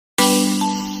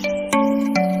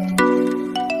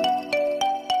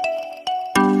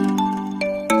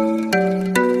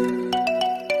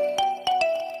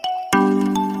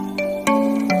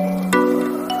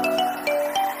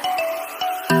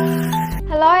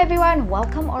everyone!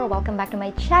 Welcome back to my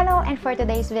channel. And for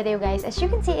today's video guys, as you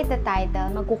can see in the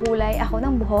title, magkukulay ako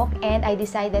ng buhok and I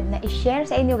decided na i-share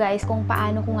sa inyo guys kung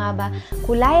paano ko nga ba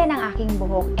kulayan ang aking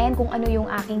buhok and kung ano yung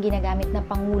aking ginagamit na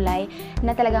pangulay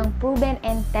na talagang proven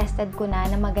and tested ko na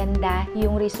maganda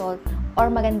yung result or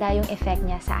maganda yung effect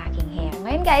niya sa aking hair.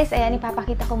 Ngayon guys, ayan,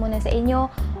 ipapakita ko muna sa inyo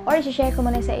or i-share ko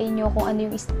muna sa inyo kung ano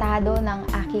yung estado ng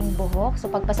aking buhok. So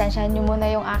pagpasensyahan nyo muna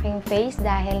yung aking face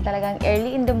dahil talagang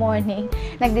early in the morning,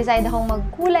 nag-decide akong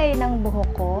magkulay ng buhok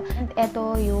ko. And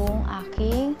ito yung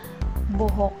aking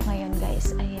buhok ngayon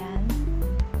guys. Ayan.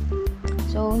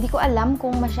 So, hindi ko alam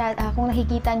kung kung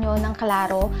nakikita nyo ng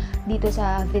klaro dito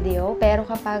sa video. Pero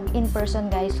kapag in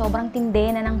person guys, sobrang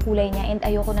tindi na ng kulay niya and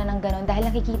ayoko na ng ganon. Dahil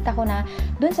nakikita ko na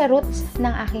dun sa roots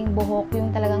ng aking buhok,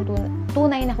 yung talagang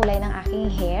tunay na kulay ng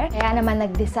aking hair. Kaya naman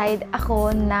nag-decide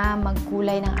ako na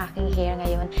magkulay ng aking hair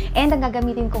ngayon. And ang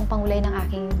gagamitin kong pangulay ng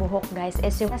aking buhok guys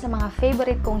is yung sa mga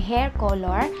favorite kong hair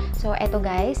color. So, eto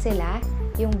guys, sila.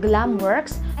 Yung Glam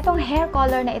works. Itong hair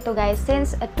color na ito guys,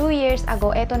 since 2 years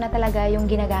ago, ito na talaga yung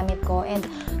ginagamit ko and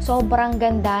sobrang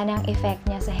ganda ng effect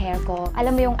niya sa hair ko.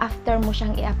 Alam mo yung after mo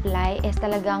siyang i-apply is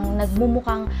talagang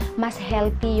nagmumukhang mas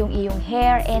healthy yung iyong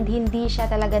hair and hindi siya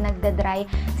talaga nagda-dry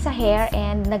sa hair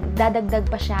and nagdadagdag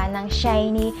pa siya ng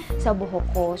shiny sa buhok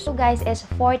ko. So guys, is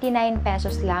 49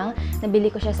 pesos lang. Nabili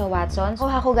ko siya sa Watsons.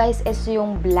 Kuha ko guys is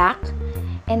yung black.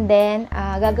 And then,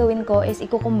 gagawin ko is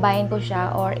i-combine ko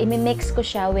siya or i-mix ko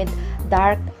siya with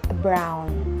dark brown.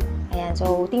 Ayan.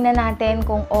 So, tingnan natin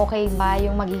kung okay ba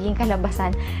yung magiging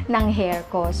kalabasan ng hair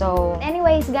ko. So,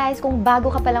 anyways guys, kung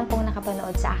bago ka pa lang pong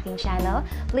nakapanood sa aking channel,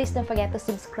 please don't forget to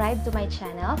subscribe to my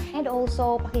channel. And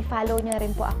also, paki-follow nyo na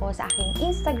rin po ako sa aking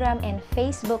Instagram and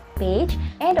Facebook page.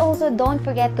 And also, don't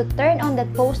forget to turn on that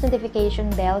post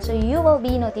notification bell so you will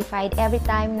be notified every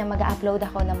time na mag-upload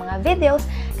ako ng mga videos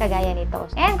kagaya nito.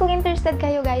 And kung interested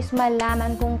kayo guys,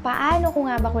 malaman kung paano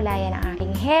ko nga ba kulayan ang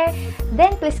aking hair,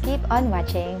 then please keep on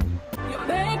watching.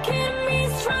 Making me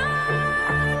strong,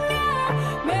 yeah.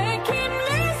 Making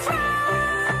me strong,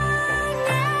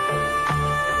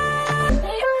 yeah.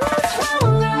 You're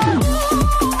stronger.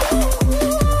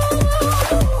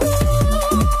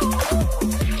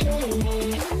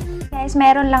 Guys,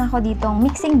 meron lang ako ditong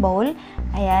mixing bowl.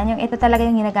 Ayan, yung ito talaga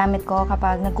yung ginagamit ko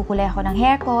kapag nagkukulay ako ng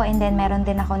hair ko. And then, meron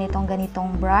din ako nitong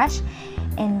ganitong brush.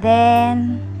 And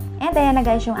then, ayan na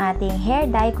guys yung ating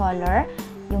hair dye color,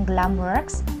 yung Glam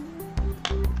works.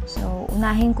 So,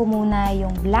 unahin ko muna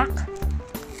yung black.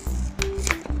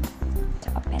 So,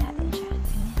 open natin siya.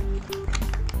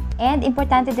 And,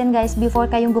 importante din guys, before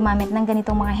kayong gumamit ng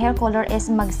ganitong mga hair color is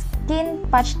mag-skin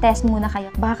patch test muna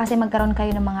kayo. Baka kasi magkaroon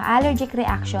kayo ng mga allergic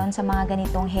reaction sa mga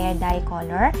ganitong hair dye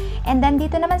color. And then,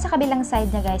 dito naman sa kabilang side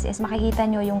niya guys is makikita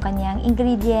nyo yung kanyang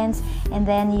ingredients and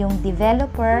then yung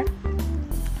developer.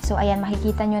 So, ayan,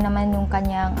 makikita nyo naman yung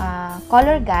kanyang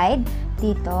color guide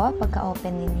dito,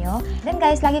 pagka-open ninyo. Then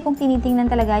guys, lagi kong tinitingnan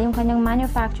talaga yung kanyang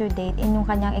manufacture date and yung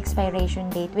kanyang expiration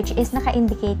date, which is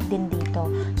naka-indicate din dito.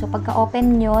 So,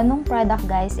 pagka-open nyo nung product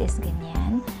guys is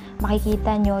ganyan.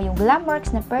 Makikita nyo yung Glam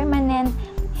works na permanent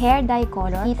hair dye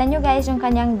color. Kita nyo guys yung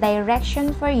kanyang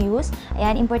direction for use.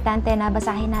 Ayan, importante na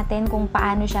basahin natin kung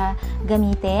paano siya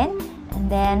gamitin. And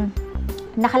then,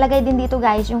 nakalagay din dito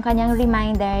guys yung kanyang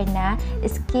reminder na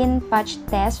skin patch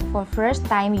test for first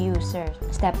time users.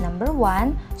 Step number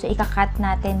 1, so ikakat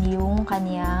natin yung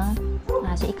kanyang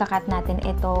ikakat natin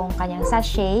itong kanyang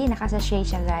sachet, naka-sachet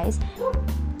siya guys.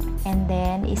 And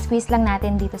then i-squeeze lang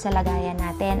natin dito sa lagayan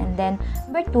natin. And then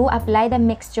number 2, apply the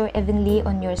mixture evenly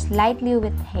on your slightly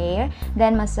wet hair,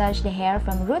 then massage the hair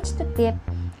from roots to tip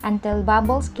until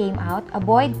bubbles came out.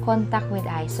 Avoid contact with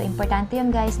eyes. So, importante yun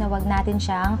guys na wag natin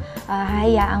siyang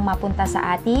hahayaang mapunta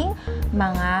sa ating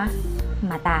mga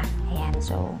mata. Ayan.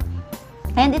 So,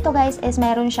 and ito guys is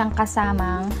meron siyang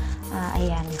kasamang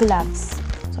ayan, gloves.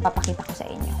 So, papakita ko sa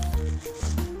inyo.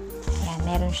 Ayan,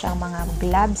 meron siyang mga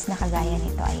gloves na kagaya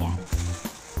nito. Ayan.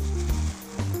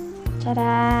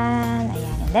 Charan!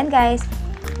 Ayan. And then guys,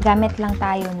 gamit lang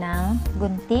tayo ng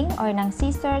gunting or ng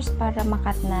scissors para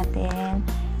makat natin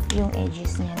yung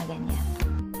edges niya na ganyan.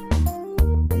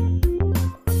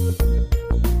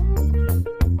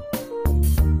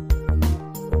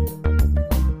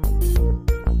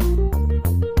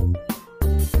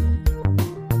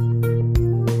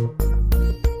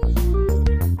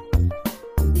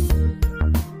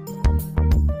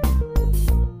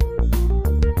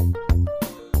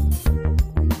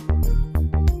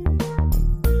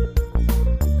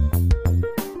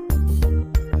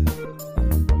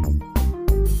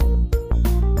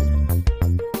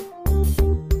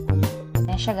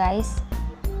 siya guys,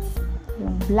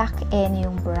 yung black and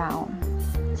yung brown.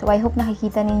 So, I hope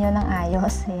nakikita ninyo ng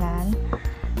ayos. Ayan.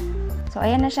 So,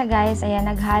 ayan na siya guys. Ayan,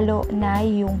 naghalo na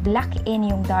yung black and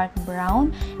yung dark brown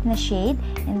na shade.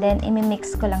 And then,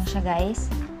 imimix ko lang siya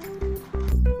guys.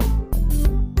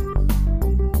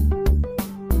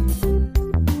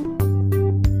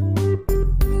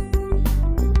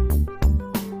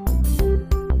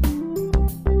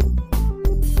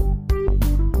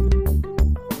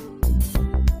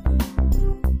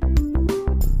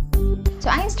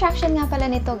 Instruction nga pala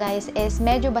nito guys is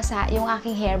medyo basa yung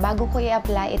aking hair bago ko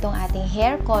i-apply itong ating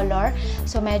hair color.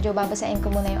 So medyo babasain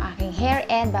ko muna yung aking hair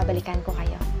and babalikan ko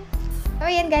kayo. So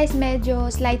ayan guys,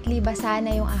 medyo slightly basa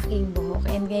na yung aking buhok.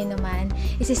 And ngayon naman,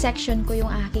 isi-section ko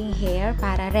yung aking hair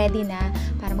para ready na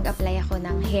para mag-apply ako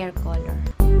ng hair color.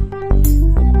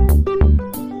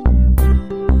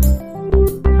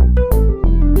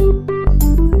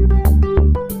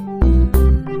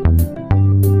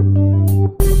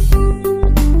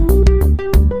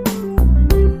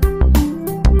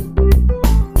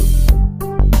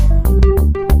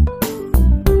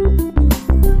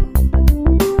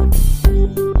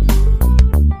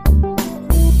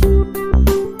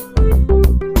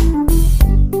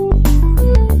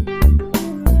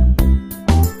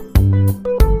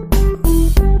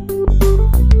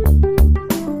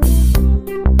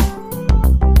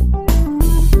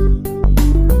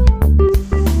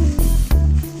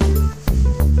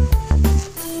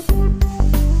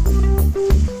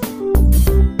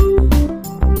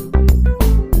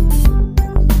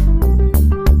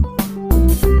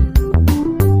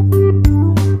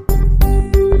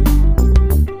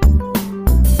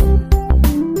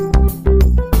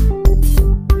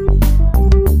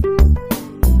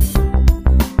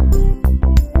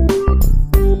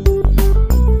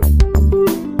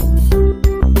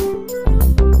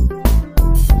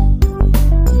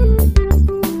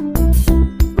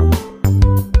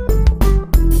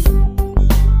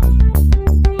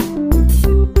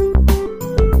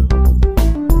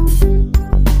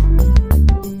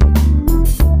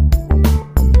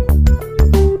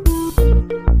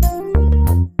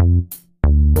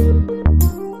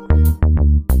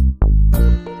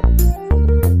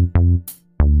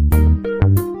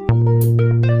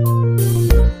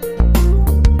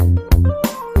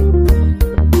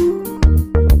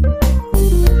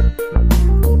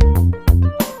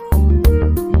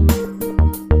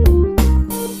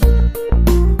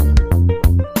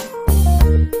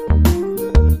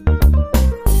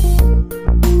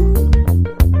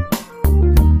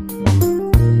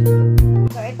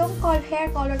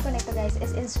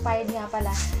 Inspired nga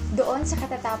pala doon sa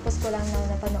katatapos ko lang nang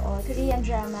napanood Korean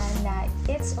drama na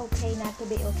It's Okay Not to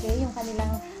Be Okay, yung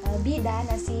kanilang bida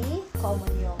na si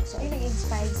Young. So ay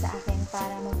nag-inspired sa akin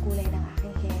para magkulay ng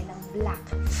aking hair ng black.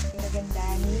 Yung ganda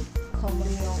ni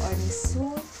Young or ni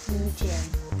Soo Jin.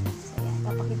 So yan,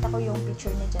 papakita ko yung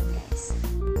picture niya dyan guys.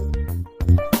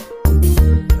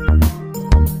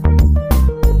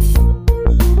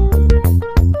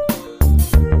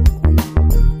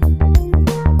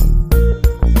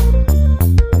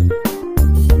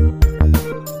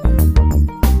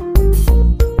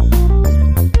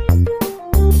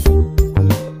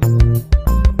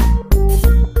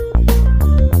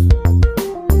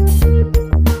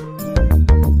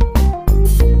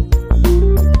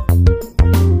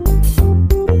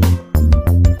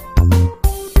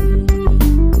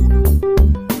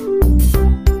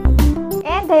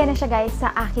 Guys,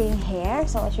 sa aking hair.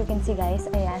 So, as you can see guys,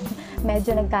 ayan,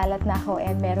 medyo nagkalat na ako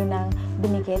and meron ng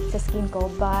dumikit sa skin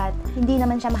ko. But, hindi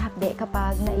naman siya mahapde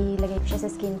kapag nailagay ko siya sa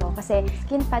skin ko. Kasi,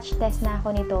 skin patch test na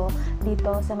ako nito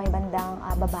dito sa may bandang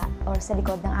baba or sa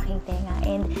likod ng aking tenga.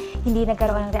 And, hindi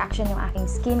nagkaroon ng reaction yung aking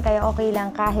skin. Kaya, okay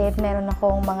lang kahit meron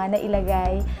akong mga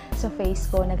nailagay sa face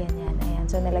ko na ganyan. Ayan,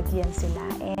 so nalagyan sila.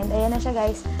 And, ayan na siya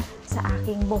guys sa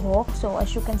aking buhok. So,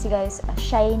 as you can see guys,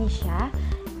 shiny siya.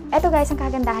 Eto guys, ang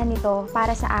kagandahan nito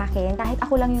para sa akin, kahit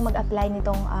ako lang yung mag-apply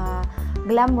nitong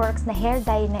Glam Works na hair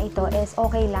dye na ito is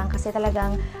okay lang kasi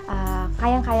talagang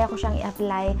kayang-kaya ko siyang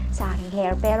i-apply sa aking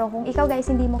hair. Pero kung ikaw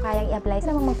guys hindi mo kayang i-apply,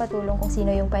 sila namang magpatulong kung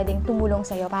sino yung pwedeng tumulong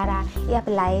sa'yo para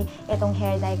i-apply itong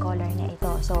hair dye color niya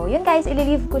ito. So yun guys,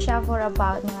 i-leave ko siya for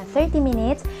about mga 30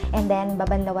 minutes and then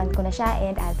babanlawan ko na siya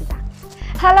and I'll be back.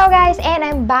 Hello guys! And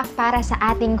I'm back para sa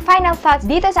ating final thoughts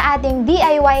dito sa ating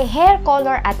DIY hair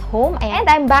color at home. And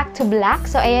I'm back to black.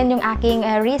 So, ayan yung aking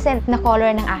recent na color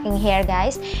ng aking hair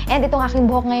guys. And itong aking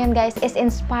buhok ngayon guys is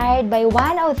inspired by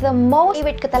one of the most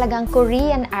favorite ko talagang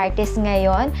Korean artist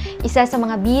ngayon. Isa sa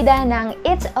mga bida ng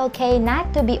It's Okay Not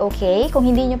to Be Okay. Kung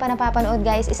hindi nyo pa napapanood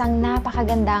guys, isang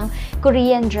napakagandang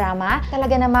Korean drama.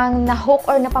 Talaga namang na-hook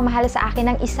or napamahal sa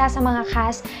akin ng isa sa mga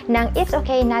cast ng It's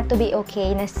Okay Not to Be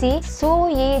Okay na si Soo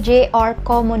Babawi Jr.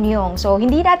 Comunyong. So,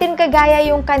 hindi natin kagaya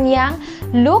yung kanyang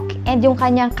look and yung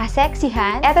kanyang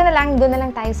kaseksihan. Eto na lang, doon na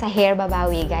lang tayo sa hair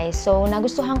Babawi, guys. So,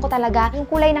 nagustuhan ko talaga yung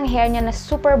kulay ng hair niya na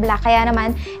super black. Kaya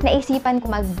naman, naisipan ko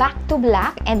mag back to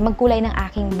black and magkulay ng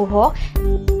aking buhok.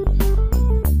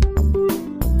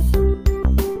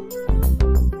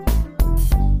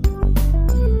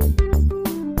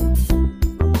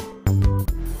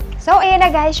 So, ayan na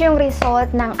guys yung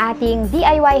result ng ating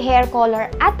DIY hair color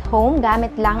at home.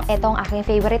 Gamit lang itong aking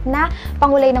favorite na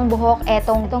pangulay ng buhok.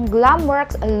 Itong Glam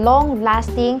Works Long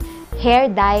Lasting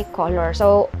Hair Dye Color.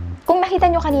 So, kung nakita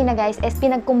nyo kanina guys, is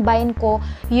pinag-combine ko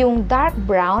yung dark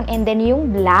brown and then yung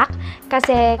black.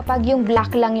 Kasi kapag yung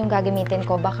black lang yung gagamitin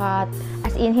ko, baka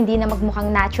as in hindi na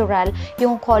magmukhang natural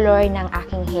yung color ng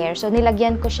aking hair. So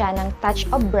nilagyan ko siya ng touch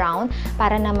of brown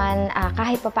para naman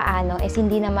kahit papaano is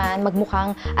hindi naman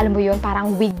magmukhang, alam mo yun,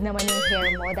 parang wig naman yung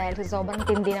hair mo dahil sa sobrang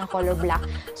tindi ng color black.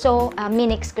 So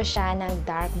minix ko siya ng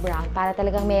dark brown para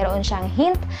talagang mayroon siyang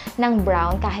hint ng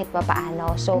brown kahit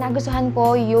papaano. So nagustuhan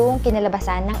ko yung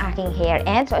kinalabasan ng aking hair.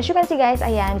 And so as you can see guys,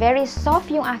 ayan, very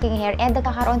soft yung aking hair and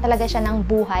nagkakaroon talaga siya ng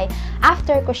buhay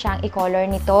after ko siyang i-color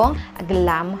nitong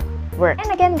Glam Works.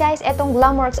 And again guys, etong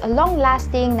Glam Works Long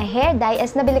Lasting na hair dye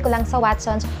is nabili ko lang sa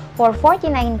Watsons for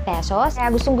 49 pesos.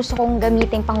 Kaya gustong-gusto kong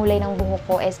gamitin pangulay ng buhok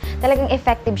ko is talagang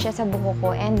effective siya sa buhok ko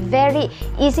and very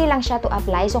easy lang siya to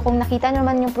apply. So kung nakita nyo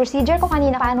naman yung procedure ko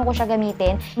kanina, paano ko siya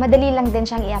gamitin, madali lang din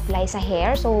siyang i-apply sa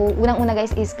hair. So unang-una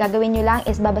guys is gagawin nyo lang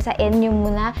is babasain nyo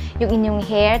muna yung inyong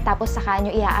hair tapos saka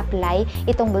nyo i-apply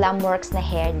itong Glam Works na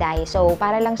hair dye. So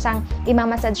para lang siyang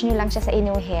i-massage nyo lang siya sa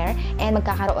inyong hair and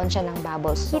magkakaroon siya ng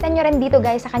bubbles. Kita nyo rin dito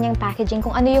guys sa kanyang packaging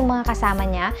kung ano yung mga kasama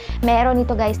niya. Meron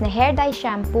ito guys na hair dye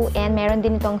shampoo and meron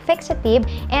din itong fixative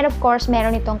and of course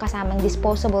meron itong kasamang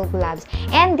disposable gloves.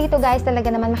 And dito guys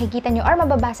talaga naman makikita nyo or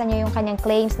mababasa nyo yung kanyang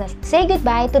claims na say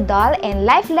goodbye to dull and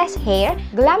lifeless hair.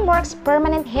 Glam Works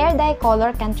permanent hair dye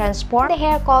color can transform the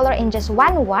hair color in just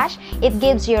one wash. It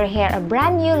gives your hair a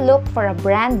brand new look for a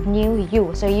brand new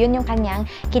you. So yun yung kanyang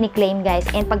kiniklaim guys.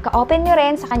 And pagka-open nyo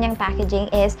rin sa kanyang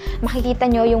packaging is makikita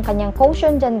nyo yung kanyang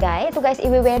cushion dyan guys. Ito guys,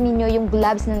 i-wear ninyo yung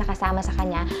gloves na nakasama sa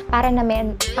kanya para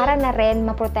na rin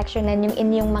maproteksyonan yung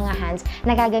inyong mga hands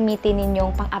na gagamitin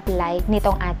ninyong pang-apply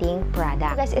nitong ating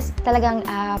product. Ito guys is talagang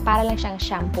para lang siyang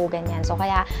shampoo ganyan. So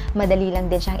kaya madali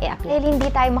lang din siyang i-apply. Dahil hindi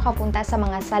tayo makapunta sa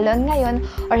mga salon ngayon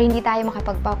or hindi tayo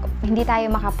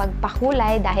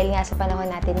makapagpakulay dahil nga sa panahon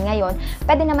natin ngayon,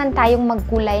 pwede naman tayong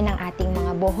magkulay ng ating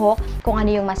mga buhok kung ano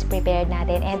yung mas prepared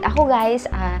natin. And ako guys,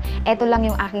 ito lang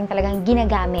yung aking talagang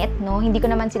ginagamit, no? Hindi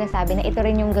ko naman sinasabi na ito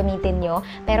rin yung gamitin nyo.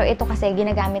 Pero ito kasi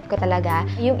ginagamit ko talaga.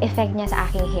 Yung effect niya sa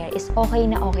aking hair is okay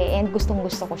na okay and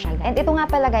gustong-gusto ko siya. And ito nga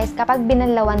pala guys, kapag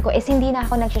binanlawan ko is hindi na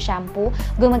ako nagsha-shampoo.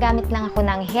 Gumagamit lang ako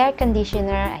ng hair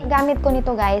conditioner. Gamit ko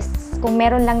nito guys, kung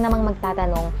meron lang namang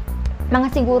magtatanong, mga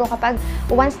siguro kapag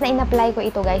once na in-apply ko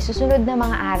ito guys, susunod na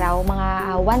mga araw, mga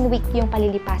 1 week yung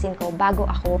palilipasin ko bago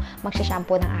ako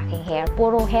magsha-shampoo ng aking hair.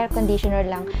 Puro hair conditioner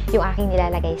lang yung aking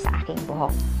nilalagay sa aking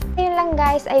buhok. Ayun lang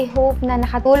guys, I hope na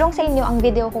nakatulong sa inyo ang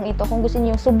video kong ito. Kung gusto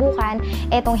niyo subukan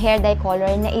etong hair dye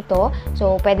color na ito,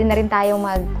 so pwede na rin tayong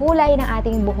magkulay ng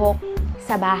ating buhok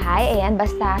sa bahay. Ayan,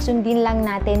 basta sundin lang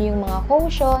natin yung mga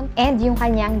caution and yung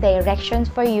kanyang directions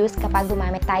for use kapag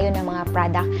gumamit tayo ng mga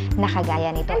product na kagaya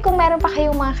nito. And kung meron pa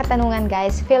kayong mga katanungan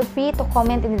guys, feel free to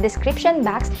comment in the description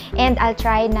box and I'll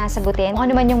try na sagutin. Kung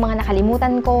ano man yung mga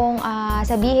nakalimutan kong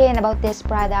sabihin about this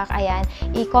product, ayan,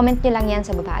 i-comment nyo lang yan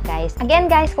sa baba guys. Again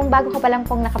guys, kung bago ka pa lang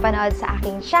pong nakapanood sa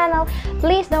aking channel,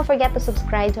 please don't forget to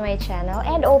subscribe to my channel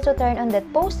and also turn on that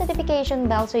post notification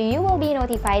bell so you will be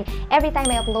notified every time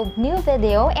I upload new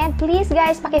video. And please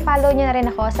guys, paki-follow nyo na rin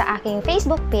ako sa aking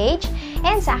Facebook page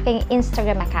and sa aking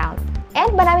Instagram account.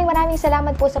 And maraming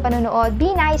salamat po sa panonood. Be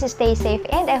nice, stay safe,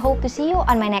 and I hope to see you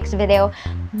on my next video.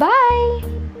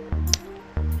 Bye!